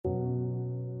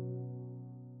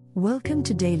Welcome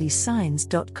to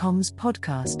dailysigns.com's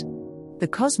podcast. The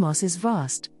cosmos is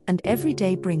vast, and every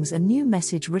day brings a new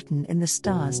message written in the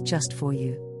stars just for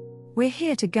you. We're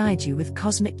here to guide you with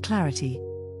cosmic clarity.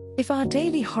 If our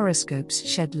daily horoscopes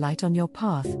shed light on your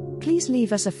path, please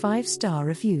leave us a 5-star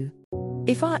review.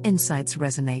 If our insights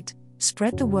resonate,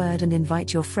 spread the word and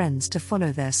invite your friends to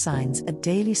follow their signs at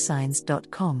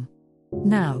dailysigns.com.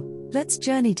 Now, let's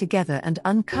journey together and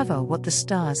uncover what the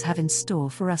stars have in store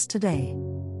for us today.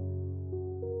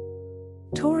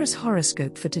 Taurus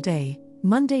horoscope for today,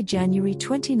 Monday, January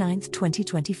 29,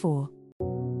 2024.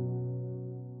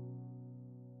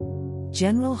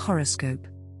 General horoscope.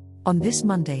 On this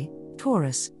Monday,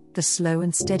 Taurus, the slow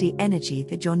and steady energy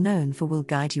that you're known for will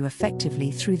guide you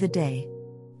effectively through the day.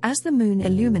 As the moon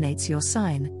illuminates your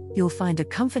sign, you'll find a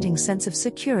comforting sense of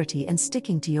security and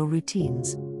sticking to your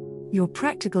routines. Your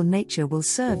practical nature will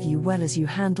serve you well as you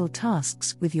handle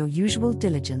tasks with your usual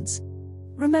diligence.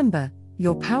 Remember,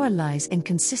 your power lies in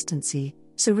consistency,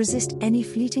 so resist any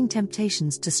fleeting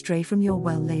temptations to stray from your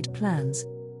well-laid plans.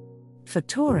 For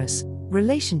Taurus,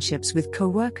 relationships with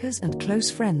co-workers and close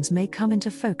friends may come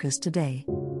into focus today.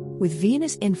 With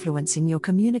Venus influencing your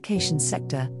communication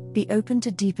sector, be open to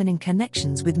deepening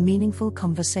connections with meaningful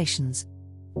conversations.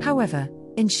 However,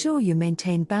 ensure you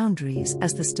maintain boundaries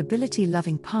as the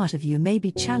stability-loving part of you may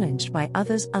be challenged by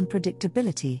others'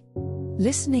 unpredictability.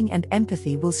 Listening and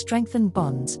empathy will strengthen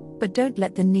bonds, but don't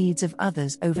let the needs of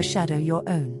others overshadow your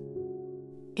own.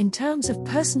 In terms of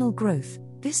personal growth,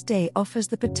 this day offers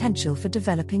the potential for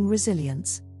developing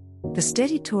resilience. The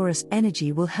steady Taurus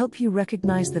energy will help you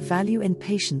recognize the value in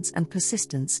patience and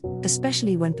persistence,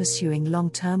 especially when pursuing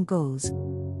long-term goals.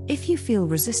 If you feel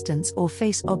resistance or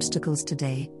face obstacles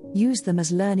today, use them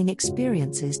as learning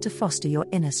experiences to foster your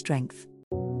inner strength.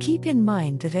 Keep in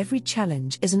mind that every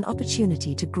challenge is an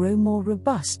opportunity to grow more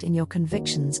robust in your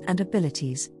convictions and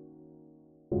abilities.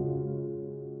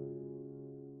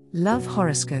 Love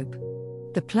horoscope.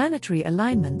 The planetary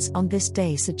alignments on this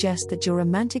day suggest that your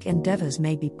romantic endeavors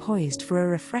may be poised for a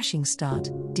refreshing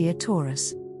start, dear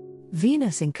Taurus.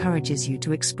 Venus encourages you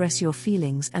to express your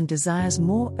feelings and desires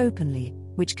more openly,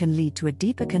 which can lead to a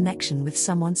deeper connection with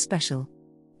someone special.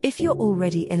 If you're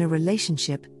already in a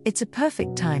relationship, it's a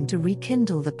perfect time to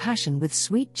rekindle the passion with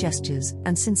sweet gestures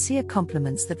and sincere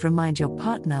compliments that remind your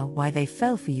partner why they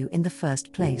fell for you in the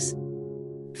first place.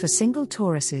 For single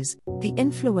Tauruses, the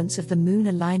influence of the moon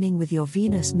aligning with your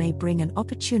Venus may bring an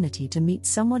opportunity to meet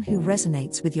someone who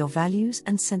resonates with your values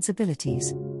and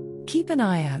sensibilities. Keep an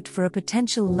eye out for a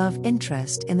potential love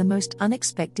interest in the most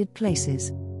unexpected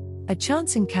places. A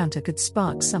chance encounter could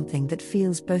spark something that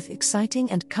feels both exciting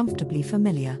and comfortably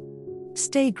familiar.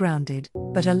 Stay grounded,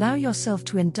 but allow yourself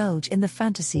to indulge in the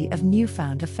fantasy of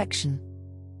newfound affection.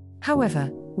 However,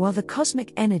 while the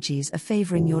cosmic energies are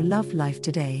favoring your love life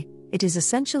today, it is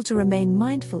essential to remain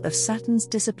mindful of Saturn's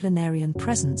disciplinarian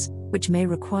presence, which may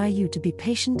require you to be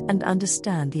patient and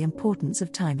understand the importance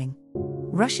of timing.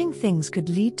 Rushing things could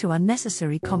lead to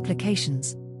unnecessary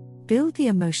complications. Build the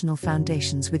emotional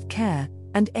foundations with care,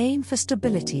 and aim for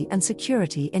stability and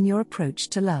security in your approach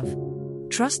to love.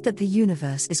 Trust that the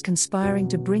universe is conspiring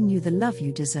to bring you the love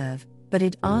you deserve, but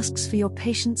it asks for your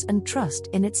patience and trust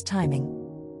in its timing.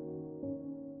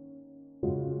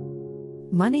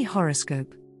 Money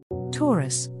horoscope.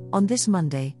 Taurus, on this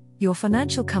Monday, your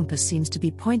financial compass seems to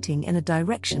be pointing in a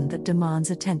direction that demands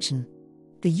attention.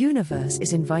 The universe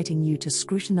is inviting you to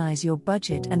scrutinize your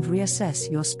budget and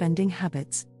reassess your spending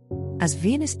habits. As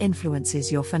Venus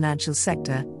influences your financial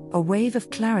sector, a wave of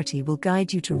clarity will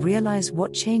guide you to realize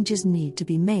what changes need to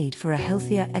be made for a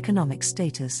healthier economic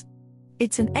status.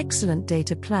 It's an excellent day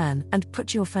to plan and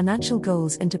put your financial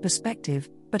goals into perspective,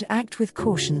 but act with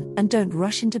caution and don't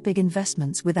rush into big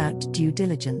investments without due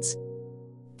diligence.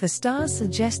 The stars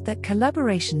suggest that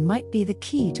collaboration might be the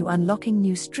key to unlocking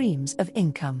new streams of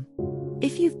income.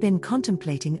 If you've been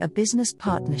contemplating a business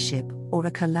partnership or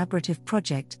a collaborative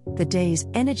project, the day's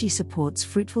energy supports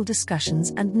fruitful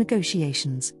discussions and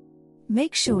negotiations.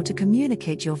 Make sure to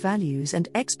communicate your values and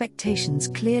expectations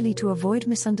clearly to avoid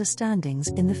misunderstandings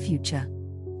in the future.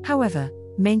 However,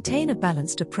 maintain a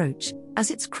balanced approach, as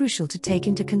it's crucial to take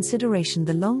into consideration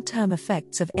the long-term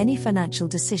effects of any financial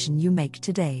decision you make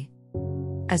today.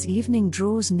 As evening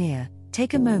draws near,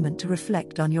 take a moment to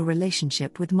reflect on your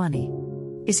relationship with money.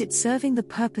 Is it serving the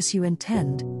purpose you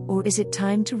intend, or is it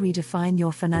time to redefine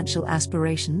your financial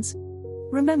aspirations?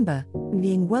 Remember,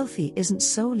 being wealthy isn't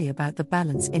solely about the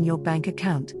balance in your bank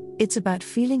account, it's about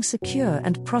feeling secure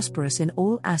and prosperous in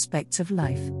all aspects of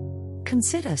life.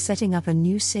 Consider setting up a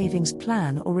new savings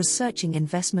plan or researching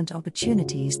investment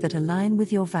opportunities that align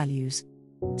with your values.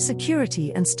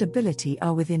 Security and stability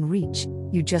are within reach,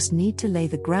 you just need to lay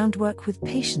the groundwork with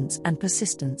patience and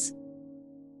persistence.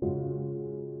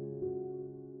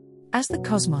 As the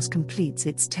cosmos completes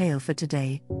its tale for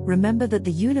today, remember that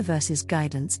the universe's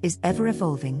guidance is ever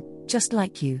evolving, just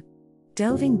like you.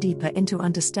 Delving deeper into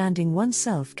understanding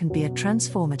oneself can be a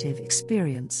transformative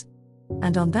experience.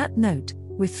 And on that note,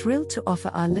 we're thrilled to offer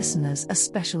our listeners a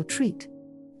special treat.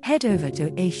 Head over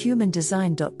to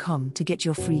ahumandesign.com to get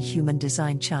your free human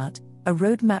design chart, a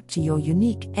roadmap to your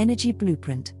unique energy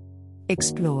blueprint.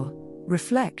 Explore,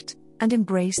 reflect, and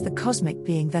embrace the cosmic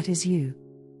being that is you.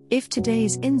 If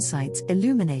today's insights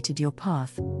illuminated your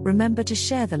path, remember to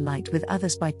share the light with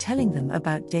others by telling them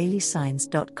about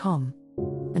dailysigns.com.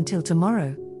 Until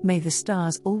tomorrow, may the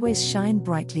stars always shine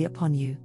brightly upon you.